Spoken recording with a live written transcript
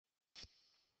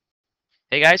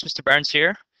Hey guys, Mr. Barnes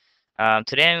here.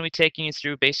 Today I'm going to be taking you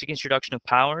through a basic introduction of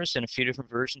powers and a few different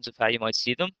versions of how you might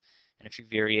see them and a few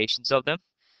variations of them.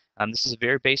 This is a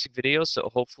very basic video, so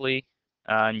hopefully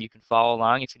you can follow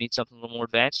along. If you need something a little more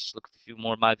advanced, just look at a few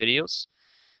more of my videos.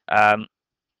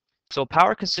 So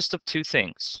power consists of two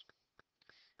things.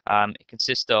 It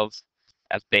consists of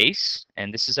a base,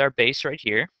 and this is our base right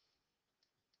here.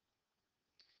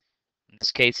 In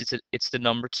this case, it's the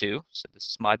number 2, so this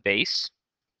is my base.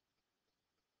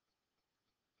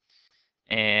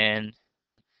 And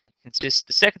the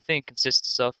second thing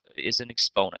consists of is an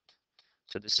exponent.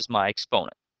 So this is my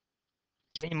exponent.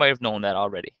 And you might have known that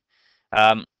already.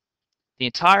 The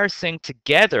entire thing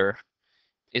together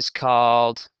is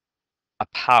called a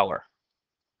power.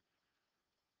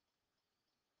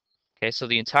 Okay, so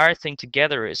the entire thing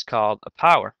together is called a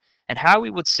power. And how we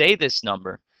would say this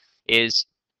number is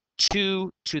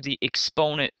 2 to the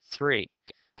exponent 3.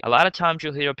 A lot of times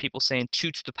you'll hear people saying 2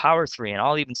 to the power 3, and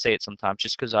I'll even say it sometimes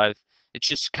just because it's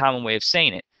just a common way of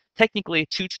saying it. Technically,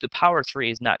 2 to the power 3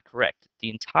 is not correct.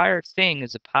 The entire thing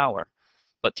is a power,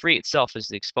 but 3 itself is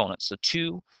the exponent. So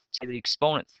 2 to the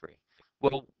exponent 3.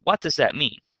 Well, what does that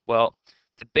mean? Well,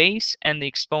 the base and the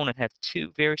exponent have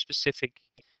two very specific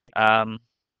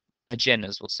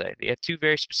agendas, we'll say. They have two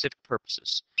very specific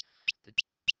purposes. The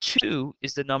 2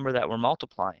 is the number that we're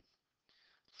multiplying.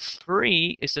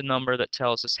 3 is the number that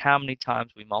tells us how many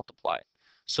times we multiply it.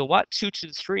 So what 2 to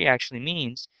the 3 actually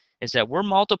means is that we're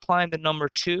multiplying the number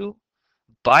 2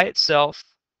 by itself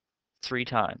 3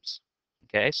 times.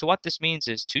 Okay, so what this means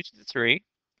is 2 to the 3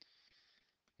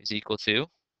 is equal to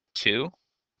 2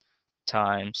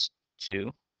 times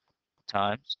 2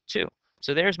 times 2.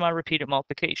 So there's my repeated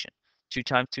multiplication. 2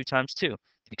 times 2 times 2. The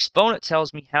exponent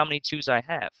tells me how many 2's I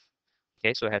have.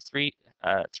 Okay, so I have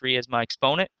 3 as my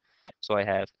exponent. So I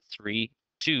have 3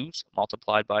 2's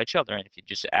multiplied by each other. And if you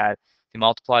just add, if you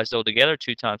multiply those together,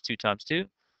 2 times 2 times 2,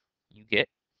 you get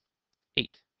 8.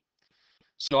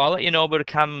 So I'll let you know about a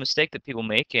common mistake that people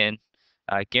make, and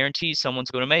I guarantee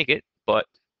someone's going to make it, but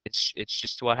it's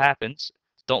just what happens.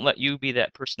 Don't let you be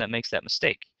that person that makes that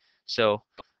mistake. So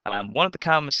one of the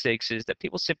common mistakes is that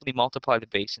people simply multiply the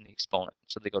base and the exponent.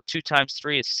 So they go 2 times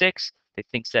 3 is 6. They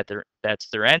think that's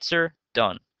their answer.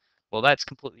 Done. Well, that's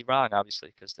completely wrong,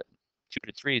 obviously, because 2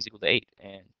 to 3 is equal to 8,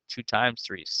 and 2 times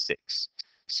 3 is 6.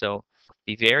 So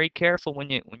be very careful when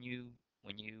you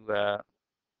write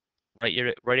out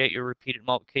your repeated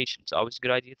multiplication. It's always a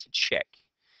good idea to check.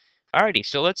 Alrighty,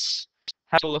 so let's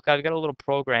have a look. I've got a little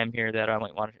program here that I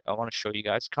want to show you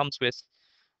guys. It comes with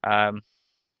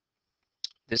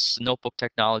this notebook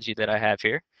technology that I have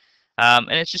here.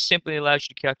 And it just simply allows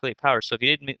you to calculate power. So if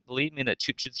you didn't believe me that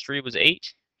 2 to the 3 was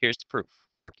 8, here's the proof.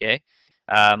 Okay,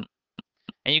 and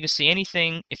you can see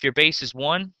anything, if your base is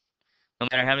 1, no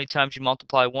matter how many times you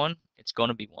multiply 1, it's going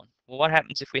to be 1. Well, what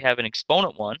happens if we have an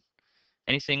exponent 1?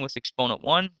 Anything with exponent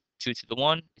 1, 2 to the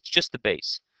 1, it's just the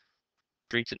base.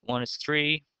 3 to the 1 is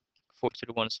 3, 4 to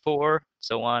the 1 is 4,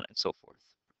 so on and so forth.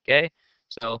 Okay,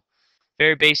 so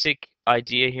very basic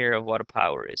idea here of what a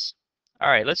power is. All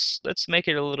right, let's make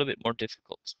it a little bit more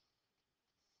difficult.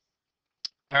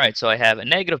 All right, so I have a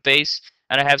negative base,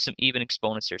 and I have some even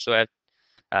exponents here. So I have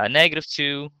negative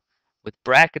 2 with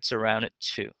brackets around it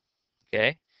 2.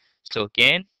 Okay, so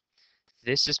again,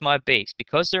 this is my base.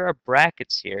 Because there are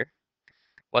brackets here,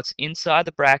 what's inside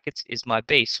the brackets is my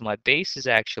base. So my base is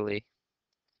actually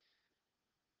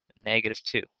negative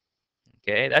 2.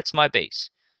 Okay, that's my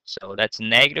base. So that's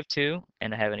negative 2,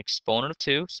 and I have an exponent of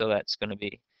 2, so that's going to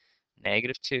be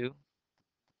negative 2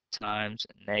 times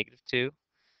negative 2, and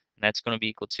that's going to be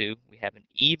equal to, we have an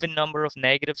even number of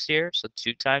negatives here, so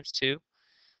 2 times 2,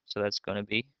 so that's going to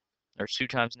be, or 2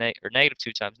 times negative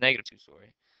 2 times negative 2,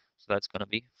 sorry, so that's going to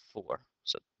be 4.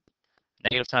 So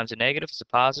negative times a negative is a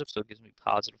positive, so it gives me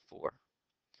positive 4.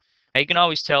 Now you can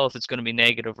always tell if it's going to be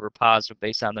negative or positive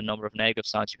based on the number of negative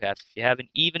signs you have. If you have an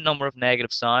even number of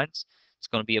negative signs, it's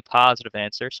going to be a positive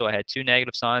answer. So I had 2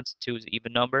 negative signs, 2 is an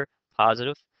even number,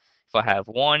 positive. If I have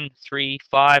 1, 3,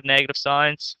 5 negative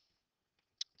signs,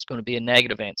 it's going to be a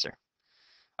negative answer.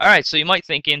 All right, so you might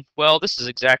be thinking, well, this is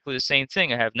exactly the same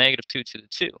thing. I have negative 2 to the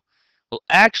 2. Well,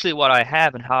 actually what I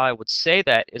have and how I would say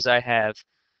that is I have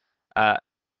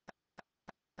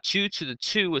 2 to the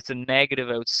 2 with a negative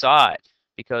outside,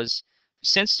 because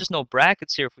since there's no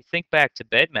brackets here, if we think back to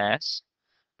BEDMAS,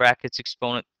 brackets,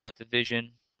 exponent,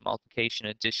 division, multiplication,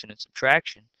 addition, and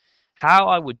subtraction, how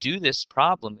I would do this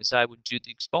problem is I would do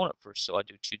the exponent first. So I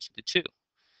do 2 to the 2. And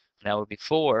that would be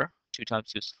 4. 2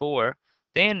 times 2 is 4.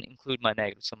 Then include my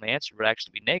negative. So my answer would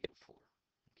actually be negative 4.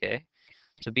 Okay?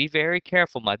 So be very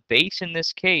careful. My base in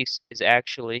this case is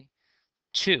actually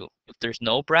 2. If there's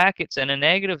no brackets and a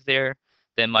negative there,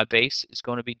 then my base is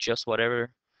going to be just whatever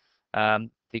the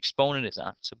exponent is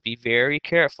on. So be very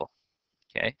careful.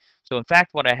 Okay. So in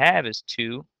fact, what I have is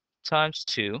 2 times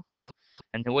 2.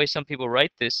 And the way some people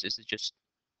write this is to just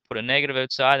put a negative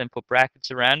outside and put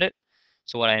brackets around it.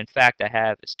 So what in fact I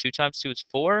have is 2 times 2 is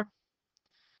 4.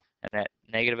 And that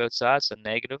negative outside, so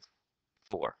negative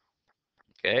 4.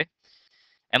 Okay.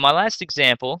 And my last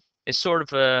example is sort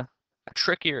of a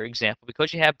trickier example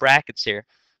because you have brackets here,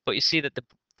 but you see that the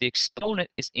exponent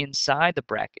is inside the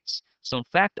brackets. So in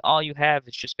fact, all you have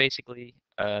is just basically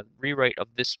a rewrite of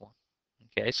this one.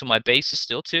 Okay, so my base is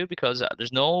still 2 because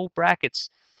there's no brackets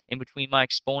in between my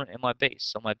exponent and my base.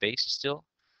 So my base is still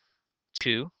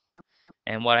 2.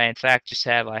 And what I in fact just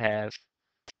have, I have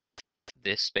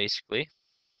this basically.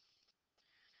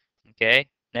 Okay,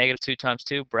 negative 2 times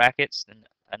 2, brackets, and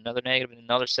another negative and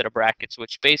another set of brackets,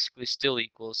 which basically still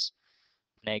equals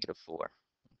negative 4.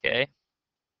 Okay,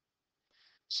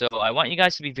 so I want you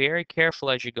guys to be very careful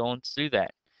as you're going through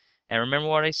that. And remember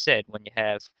what I said, when you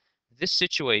have this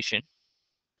situation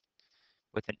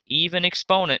with an even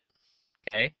exponent,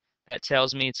 okay, that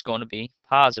tells me it's going to be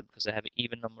positive because I have an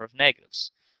even number of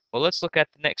negatives. Well, let's look at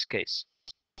the next case.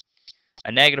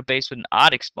 A negative base with an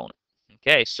odd exponent.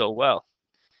 Okay, so well,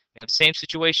 we have the same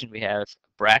situation. We have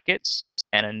brackets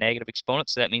and a negative exponent,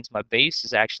 so that means my base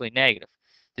is actually negative.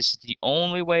 This is the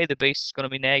only way the base is going to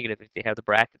be negative if they have the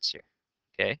brackets here.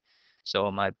 Okay,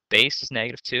 so my base is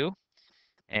negative 2,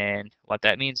 and what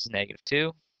that means is negative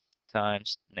 2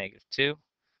 times negative 2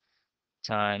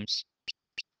 times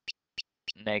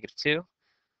negative 2.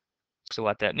 So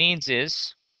what that means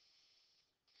is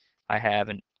I have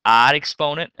an odd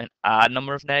exponent, an odd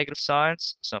number of negative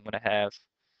signs, so I'm going to have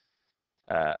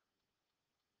uh,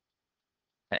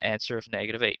 an answer of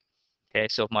negative 8. Okay,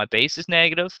 so if my base is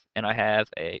negative and I have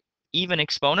a even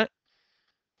exponent,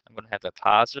 I'm going to have a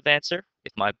positive answer.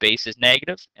 If my base is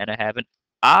negative and I have an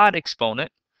odd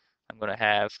exponent, I'm going to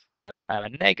have a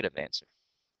negative answer.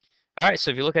 All right,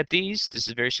 so if you look at these, this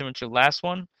is very similar to the last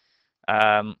one.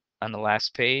 On the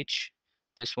last page,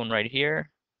 this one right here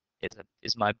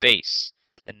is my base.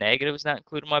 The negative is not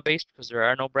included in my base because there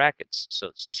are no brackets, so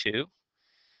it's 2.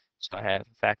 So I have,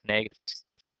 in fact,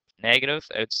 negative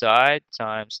outside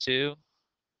times 2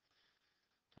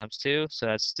 times 2, so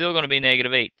that's still going to be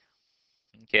negative 8.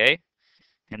 Okay,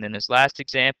 and then this last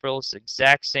example is the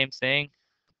exact same thing,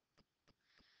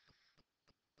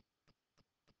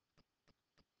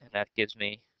 and that gives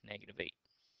me negative 8.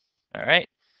 All right,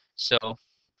 so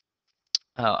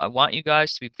I want you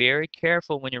guys to be very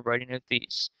careful when you're writing out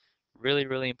these. Really,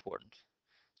 really important.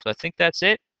 So I think that's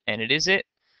it, and it is it.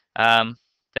 Um,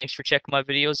 Thanks for checking my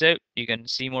videos out. You can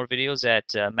see more videos at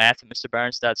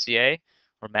mathwithmrbarnes.ca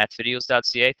or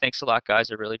mathvideos.ca. Thanks a lot,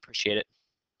 guys. I really appreciate it.